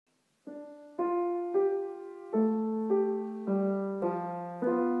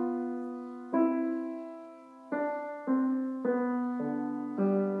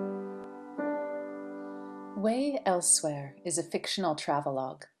Away Elsewhere is a fictional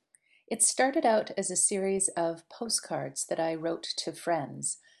travelogue. It started out as a series of postcards that I wrote to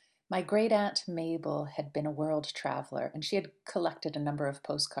friends. My great-aunt Mabel had been a world traveler, and she had collected a number of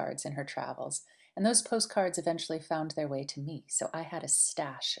postcards in her travels. And those postcards eventually found their way to me. So I had a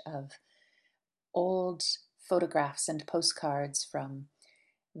stash of old photographs and postcards from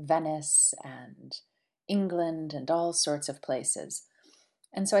Venice and England and all sorts of places.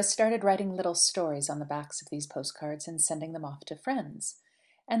 And so I started writing little stories on the backs of these postcards and sending them off to friends.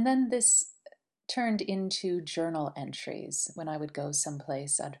 And then this turned into journal entries. When I would go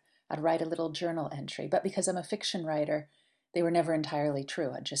someplace, I'd write a little journal entry. But because I'm a fiction writer, they were never entirely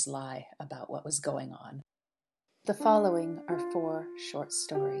true. I'd just lie about what was going on. The following are 4 short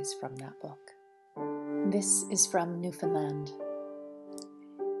stories from that book. This is from Newfoundland.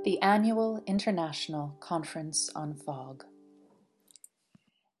 The Annual International Conference on Fog.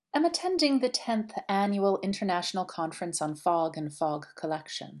 I'm attending the 10th Annual International Conference on Fog and Fog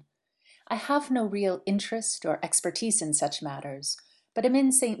Collection. I have no real interest or expertise in such matters, but am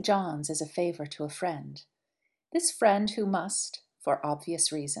in St. John's as a favor to a friend. This friend, who must, for obvious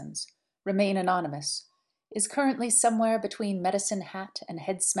reasons, remain anonymous, is currently somewhere between Medicine Hat and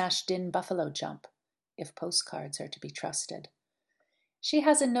head-smashed-in Buffalo Jump, if postcards are to be trusted. She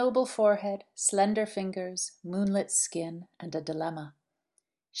has a noble forehead, slender fingers, moonlit skin, and a dilemma.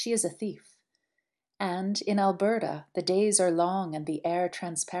 She is a thief, and in Alberta the days are long and the air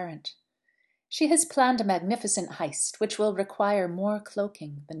transparent. She has planned a magnificent heist which will require more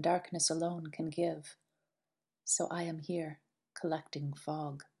cloaking than darkness alone can give. So I am here, collecting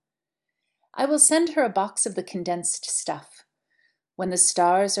fog. I will send her a box of the condensed stuff. When the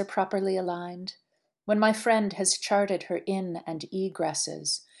stars are properly aligned, when my friend has charted her in and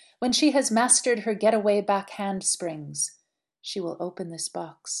egresses, when she has mastered her getaway backhand springs, she will open this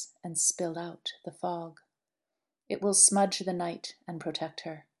box and spill out the fog. It will smudge the night and protect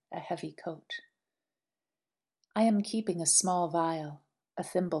her, a heavy coat. I am keeping a small vial, a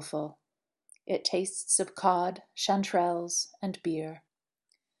thimbleful. It tastes of cod, chanterelles, and beer.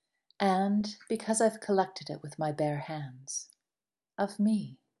 And, because I've collected it with my bare hands, of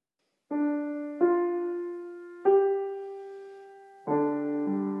me.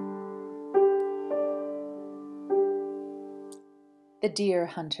 The Deer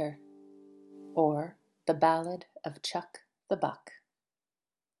Hunter, or The Ballad of Chuck the Buck.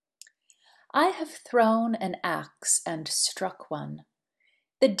 I have thrown an axe and struck one.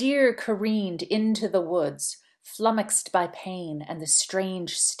 The deer careened into the woods, flummoxed by pain and the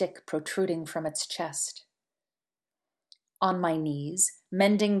strange stick protruding from its chest. On my knees,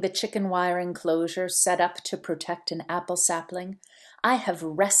 mending the chicken wire enclosure set up to protect an apple sapling, I have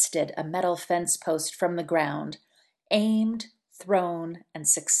wrested a metal fence post from the ground, aimed, thrown, and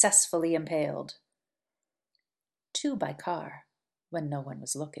successfully impaled. 2 by car, when no one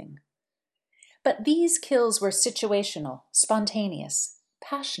was looking. But these kills were situational, spontaneous,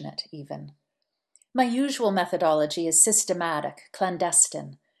 passionate even. My usual methodology is systematic,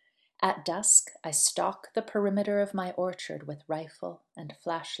 clandestine. At dusk, I stalk the perimeter of my orchard with rifle and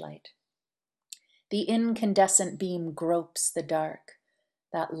flashlight. The incandescent beam gropes the dark,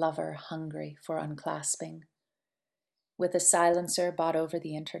 that lover hungry for unclasping. With a silencer bought over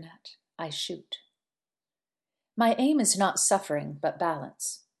the internet, I shoot. My aim is not suffering, but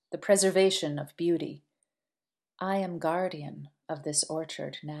balance, the preservation of beauty. I am guardian of this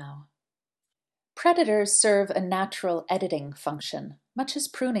orchard now. Predators serve a natural editing function, much as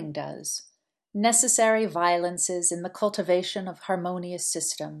pruning does, necessary violences in the cultivation of harmonious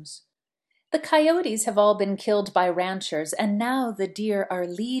systems. The coyotes have all been killed by ranchers, and now the deer are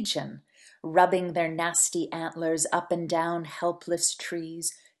legion, rubbing their nasty antlers up and down helpless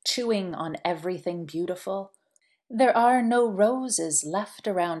trees, chewing on everything beautiful. There are no roses left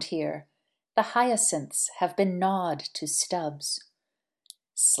around here. The hyacinths have been gnawed to stubs.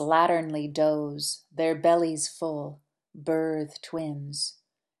 Slatternly does, their bellies full, birth twins.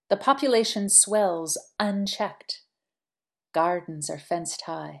 The population swells unchecked. Gardens are fenced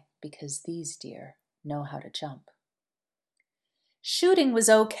high because these deer know how to jump. Shooting was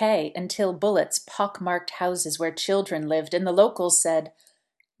okay until bullets pockmarked houses where children lived, and the locals said,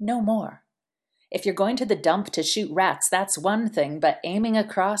 "No more. If you're going to the dump to shoot rats, that's one thing, but aiming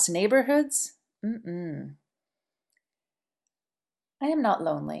across neighborhoods? I am not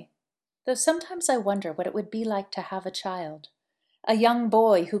lonely, though sometimes I wonder what it would be like to have a child, a young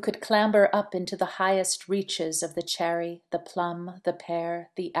boy who could clamber up into the highest reaches of the cherry, the plum, the pear,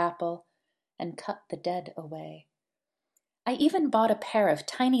 the apple, and cut the dead away. I even bought a pair of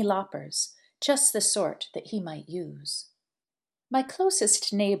tiny loppers, just the sort that he might use. My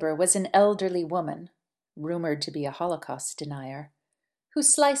closest neighbor was an elderly woman, rumored to be a Holocaust denier, who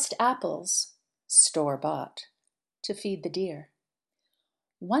sliced apples, store-bought, to feed the deer.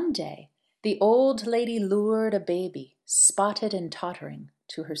 One day, the old lady lured a baby, spotted and tottering,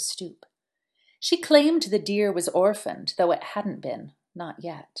 to her stoop. She claimed the deer was orphaned, though it hadn't been, not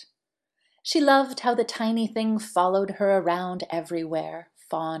yet. She loved how the tiny thing followed her around everywhere,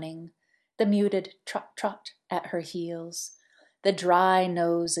 fawning, the muted trot-trot at her heels, the dry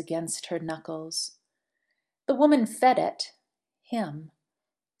nose against her knuckles. The woman fed it, him,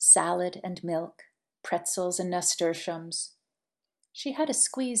 salad and milk, pretzels and nasturtiums. She had a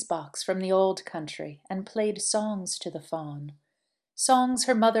squeeze box from the old country and played songs to the fawn, songs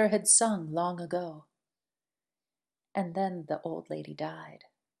her mother had sung long ago. And then the old lady died.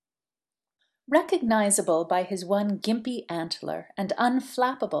 Recognizable by his one gimpy antler and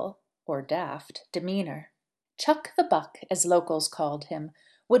unflappable, or daft, demeanor, Chuck the Buck, as locals called him,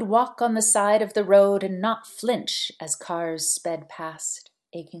 would walk on the side of the road and not flinch as cars sped past,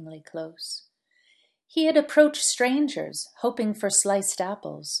 achingly close. He had approached strangers, hoping for sliced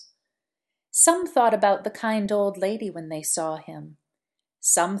apples. Some thought about the kind old lady when they saw him.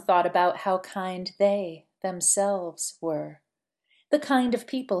 Some thought about how kind they, themselves, were. The kind of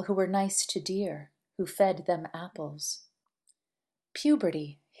people who were nice to deer, who fed them apples.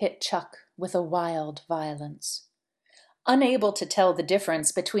 Puberty hit Chuck with a wild violence. Unable to tell the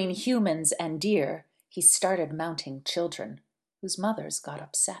difference between humans and deer, he started mounting children, whose mothers got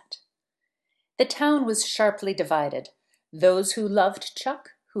upset. The town was sharply divided, those who loved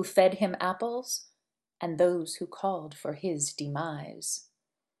Chuck, who fed him apples, and those who called for his demise.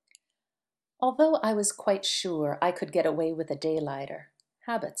 Although I was quite sure I could get away with a daylighter,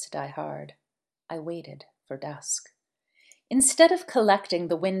 habits die hard. I waited for dusk. Instead of collecting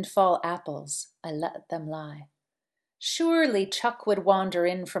the windfall apples, I let them lie. Surely Chuck would wander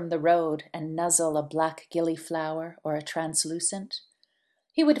in from the road and nuzzle a black gillyflower or a translucent.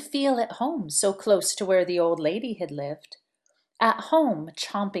 He would feel at home so close to where the old lady had lived. At home,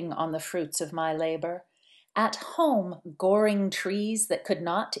 chomping on the fruits of my labor. At home, goring trees that could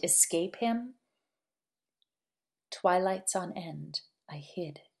not escape him. Twilights on end, I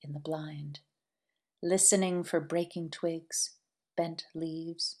hid in the blind, listening for breaking twigs, bent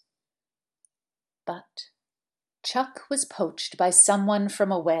leaves. But Chuck was poached by someone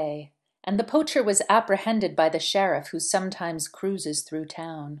from away, and the poacher was apprehended by the sheriff who sometimes cruises through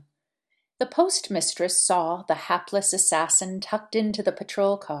town. The postmistress saw the hapless assassin tucked into the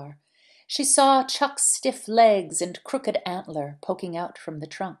patrol car. She saw Chuck's stiff legs and crooked antler poking out from the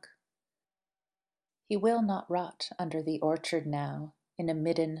trunk. He will not rot under the orchard now, in a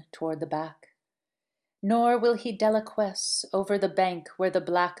midden toward the back. Nor will he deliquesce over the bank where the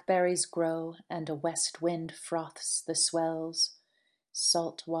blackberries grow and a west wind froths the swells,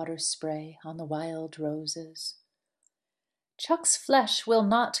 salt water spray on the wild roses. Chuck's flesh will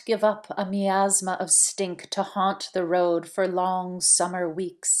not give up a miasma of stink to haunt the road for long summer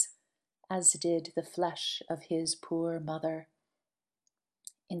weeks, as did the flesh of his poor mother.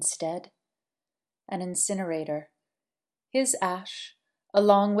 Instead, an incinerator, his ash,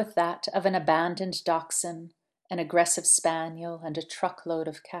 along with that of an abandoned dachshund, an aggressive spaniel, and a truckload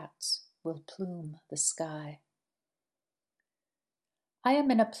of cats, will plume the sky. I am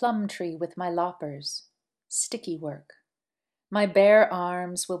in a plum tree with my loppers, sticky work. My bare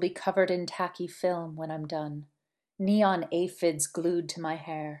arms will be covered in tacky film when I'm done, neon aphids glued to my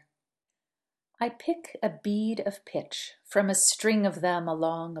hair. I pick a bead of pitch from a string of them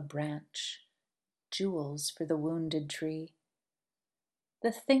along a branch, jewels for the wounded tree.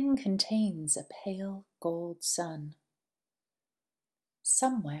 The thing contains a pale gold sun.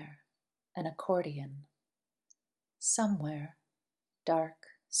 Somewhere, an accordion. Somewhere, dark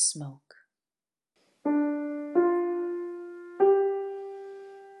smoke.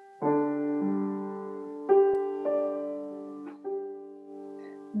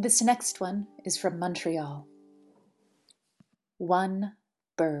 This next one is from Montreal. One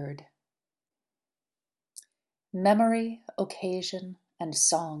bird. Memory, occasion, and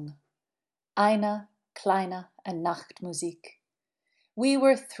song. Eine, kleine, and Nachtmusik. We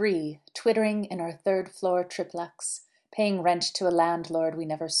were three, twittering in our third-floor triplex, paying rent to a landlord we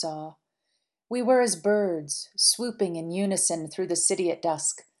never saw. We were as birds, swooping in unison through the city at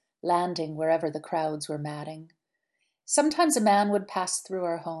dusk, landing wherever the crowds were madding. Sometimes a man would pass through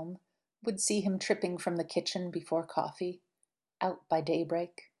our home, would see him tripping from the kitchen before coffee, out by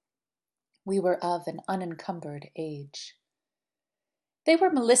daybreak. We were of an unencumbered age. They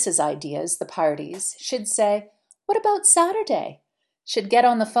were Melissa's ideas, the parties. She'd say, "What about Saturday?" She'd get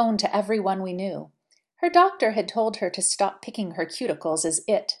on the phone to everyone we knew. Her doctor had told her to stop picking her cuticles as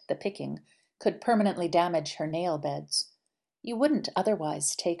it, the picking, could permanently damage her nail beds. You wouldn't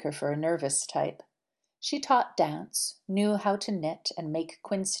otherwise take her for a nervous type. She taught dance, knew how to knit and make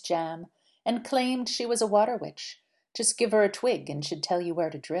quince jam, and claimed she was a water witch. Just give her a twig and she'd tell you where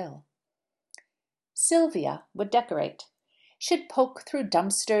to drill. Sylvia would decorate. She'd poke through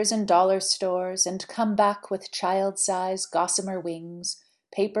dumpsters and dollar stores and come back with child-size gossamer wings,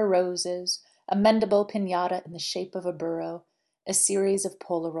 paper roses, a mendable piñata in the shape of a burro, a series of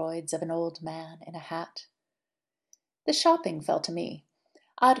Polaroids of an old man in a hat. The shopping fell to me.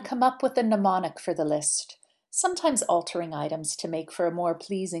 I'd come up with a mnemonic for the list, sometimes altering items to make for a more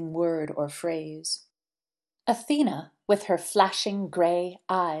pleasing word or phrase. Athena, with her flashing grey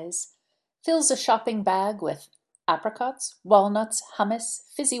eyes, fills a shopping bag with apricots, walnuts, hummus,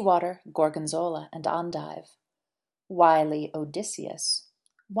 fizzy water, gorgonzola, and endive. Wily Odysseus,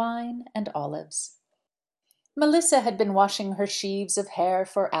 wine and olives. Melissa had been washing her sheaves of hair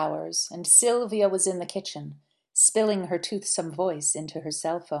for hours, and Sylvia was in the kitchen, spilling her toothsome voice into her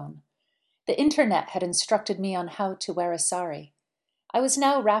cell phone. The internet had instructed me on how to wear a sari. I was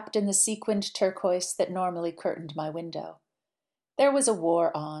now wrapped in the sequined turquoise that normally curtained my window. There was a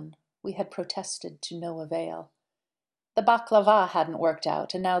war on. We had protested to no avail. The baklava hadn't worked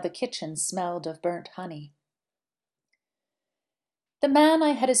out, and now the kitchen smelled of burnt honey. The man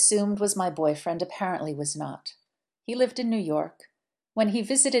I had assumed was my boyfriend apparently was not. He lived in New York. When he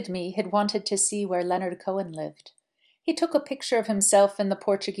visited me, he'd wanted to see where Leonard Cohen lived. He took a picture of himself in the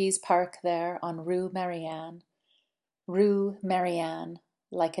Portuguese park there on Rue Marianne. Rue Marianne,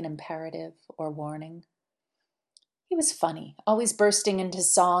 like an imperative or warning. He was funny, always bursting into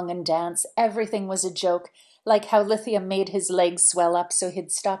song and dance. Everything was a joke, like how lithium made his legs swell up so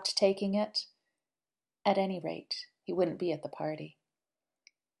he'd stopped taking it. At any rate, he wouldn't be at the party.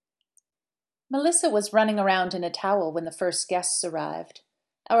 Melissa was running around in a towel when the first guests arrived.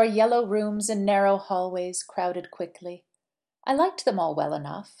 Our yellow rooms and narrow hallways crowded quickly. I liked them all well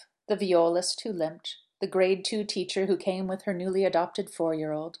enough. The violist who limped, the grade 2 teacher who came with her newly adopted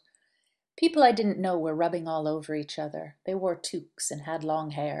 4-year-old. People I didn't know were rubbing all over each other. They wore toques and had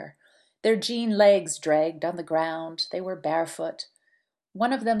long hair. Their jean legs dragged on the ground. They were barefoot.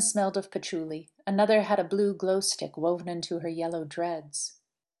 One of them smelled of patchouli. Another had a blue glow stick woven into her yellow dreads.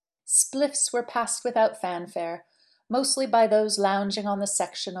 Spliffs were passed without fanfare, mostly by those lounging on the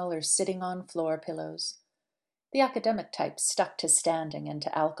sectional or sitting on floor pillows. The academic types stuck to standing and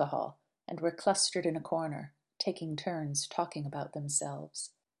to alcohol, and were clustered in a corner, taking turns talking about themselves.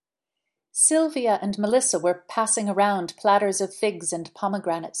 Sylvia and Melissa were passing around platters of figs and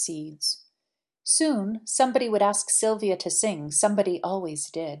pomegranate seeds. Soon, somebody would ask Sylvia to sing. Somebody always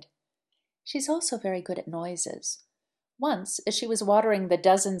did. She's also very good at noises. Once, as she was watering the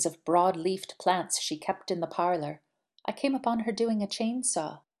dozens of broad-leafed plants she kept in the parlor, I came upon her doing a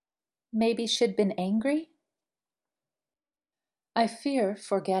chainsaw. Maybe she'd been angry? I fear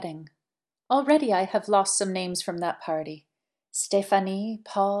forgetting. Already I have lost some names from that party. Stéphanie,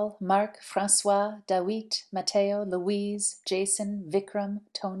 Paul, Marc, François, Dawit, Matteo, Louise, Jason, Vikram,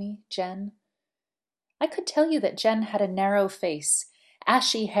 Tony, Jen. I could tell you that Jen had a narrow face,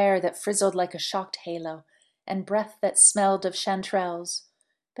 ashy hair that frizzled like a shocked halo, and breath that smelled of chanterelles.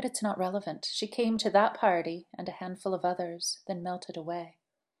 But it's not relevant. She came to that party and a handful of others, then melted away.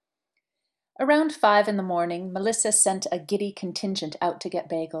 Around 5 in the morning, Melissa sent a giddy contingent out to get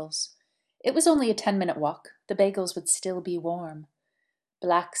bagels. It was only a 10-minute walk. The bagels would still be warm.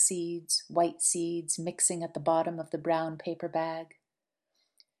 Black seeds, white seeds mixing at the bottom of the brown paper bag.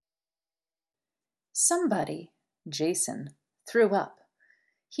 Somebody, Jason, threw up.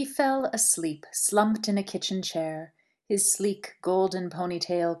 He fell asleep, slumped in a kitchen chair, his sleek golden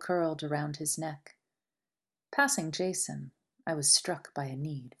ponytail curled around his neck. Passing Jason, I was struck by a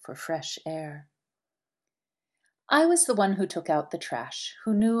need for fresh air. I was the one who took out the trash,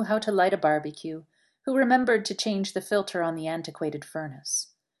 who knew how to light a barbecue, who remembered to change the filter on the antiquated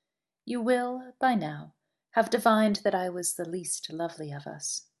furnace. You will, by now, have divined that I was the least lovely of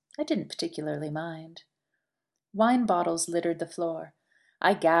us. I didn't particularly mind. Wine bottles littered the floor.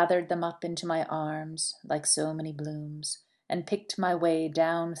 I gathered them up into my arms, like so many blooms, and picked my way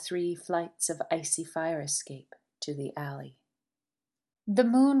down 3 flights of icy fire escape to the alley. The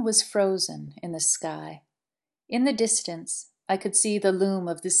moon was frozen in the sky. In the distance, I could see the loom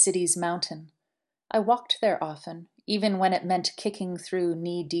of the city's mountain. I walked there often, even when it meant kicking through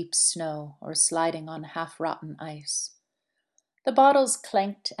knee-deep snow or sliding on half-rotten ice. The bottles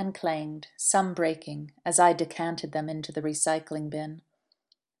clanked and clanged, some breaking, as I decanted them into the recycling bin.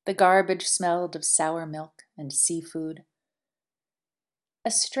 The garbage smelled of sour milk and seafood.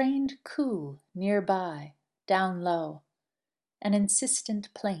 A strained coo nearby, down low, an insistent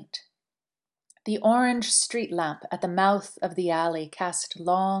plaint. The orange street lamp at the mouth of the alley cast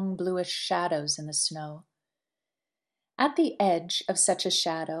long bluish shadows in the snow. At the edge of such a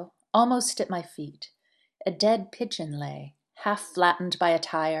shadow, almost at my feet, a dead pigeon lay, half flattened by a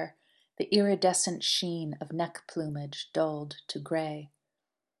tire, the iridescent sheen of neck plumage dulled to gray.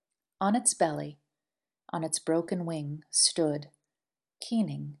 On its belly, on its broken wing, stood,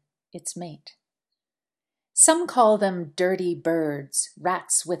 keening, its mate. Some call them dirty birds,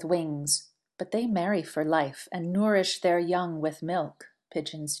 rats with wings, but they marry for life and nourish their young with milk,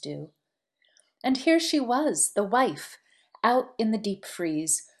 pigeons do. And here she was, the wife, out in the deep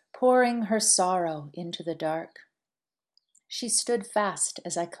freeze, pouring her sorrow into the dark. She stood fast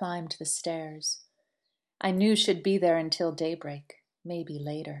as I climbed the stairs. I knew she'd be there until daybreak, maybe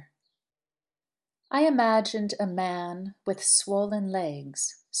later. I imagined a man with swollen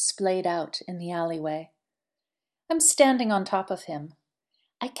legs splayed out in the alleyway. I'm standing on top of him.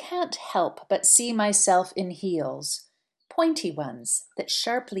 I can't help but see myself in heels, pointy ones that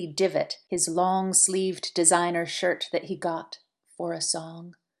sharply divot his long-sleeved designer shirt that he got for a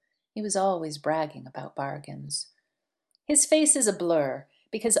song. He was always bragging about bargains. His face is a blur,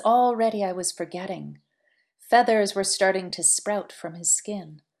 because already I was forgetting. Feathers were starting to sprout from his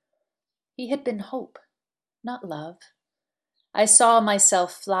skin. He had been hope, not love. I saw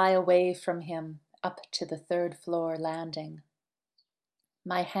myself fly away from him up to the third-floor landing,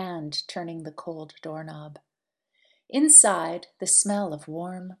 my hand turning the cold doorknob. Inside, the smell of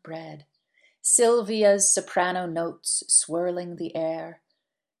warm bread, Sylvia's soprano notes swirling the air,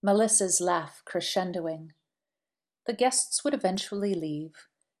 Melissa's laugh crescendoing. The guests would eventually leave.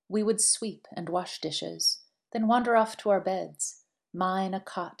 We would sweep and wash dishes, then wander off to our beds, mine a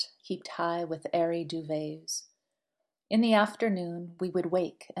cot heaped high with airy duvets. In the afternoon, we would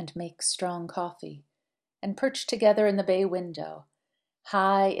wake and make strong coffee, and perch together in the bay window,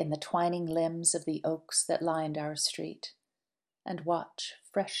 high in the twining limbs of the oaks that lined our street, and watch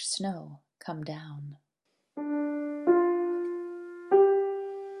fresh snow come down.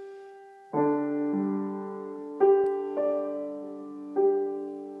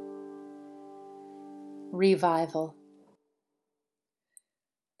 Revival.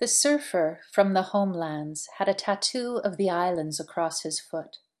 The surfer from the homelands had a tattoo of the islands across his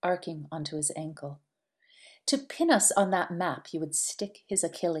foot, arcing onto his ankle. To pin us on that map, he would stick his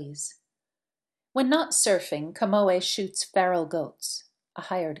Achilles. When not surfing, Kamoe shoots feral goats, a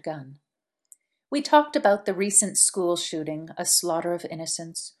hired gun. We talked about the recent school shooting, a slaughter of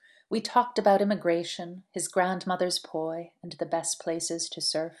innocents. We talked about immigration, his grandmother's poi, and the best places to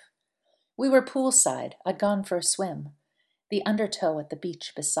surf. We were poolside. I'd gone for a swim. The undertow at the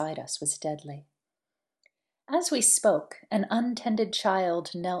beach beside us was deadly. As we spoke, an untended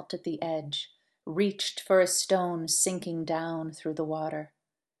child knelt at the edge, reached for a stone sinking down through the water.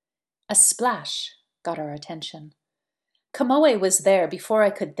 A splash got our attention. Kamoe was there before I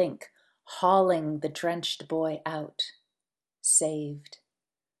could think, hauling the drenched boy out. Saved.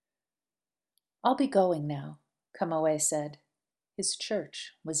 I'll be going now, Kamoe said. His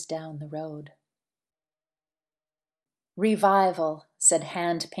church was down the road. Revival, said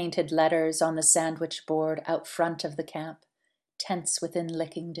hand-painted letters on the sandwich board out front of the camp, tents within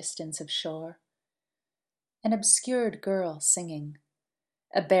licking distance of shore. An obscured girl singing.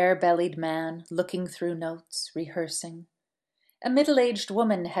 A bare-bellied man looking through notes, rehearsing. A middle-aged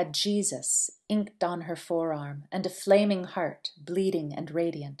woman had Jesus inked on her forearm and a flaming heart, bleeding and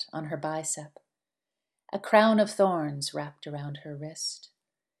radiant, on her bicep. A crown of thorns wrapped around her wrist.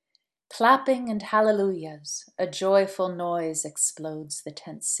 Clapping and hallelujahs, a joyful noise explodes the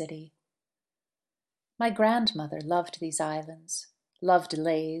tent city. My grandmother loved these islands, loved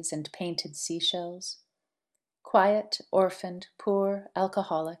leis and painted seashells. Quiet, orphaned, poor,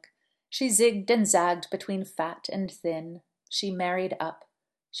 alcoholic, she zigged and zagged between fat and thin. She married up.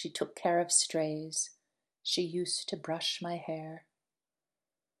 She took care of strays. She used to brush my hair.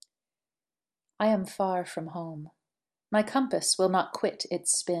 I am far from home. My compass will not quit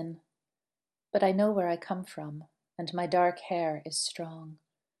its spin. But I know where I come from, and my dark hair is strong.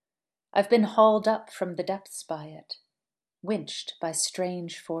 I've been hauled up from the depths by it, winched by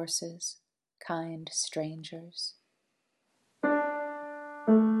strange forces, kind strangers.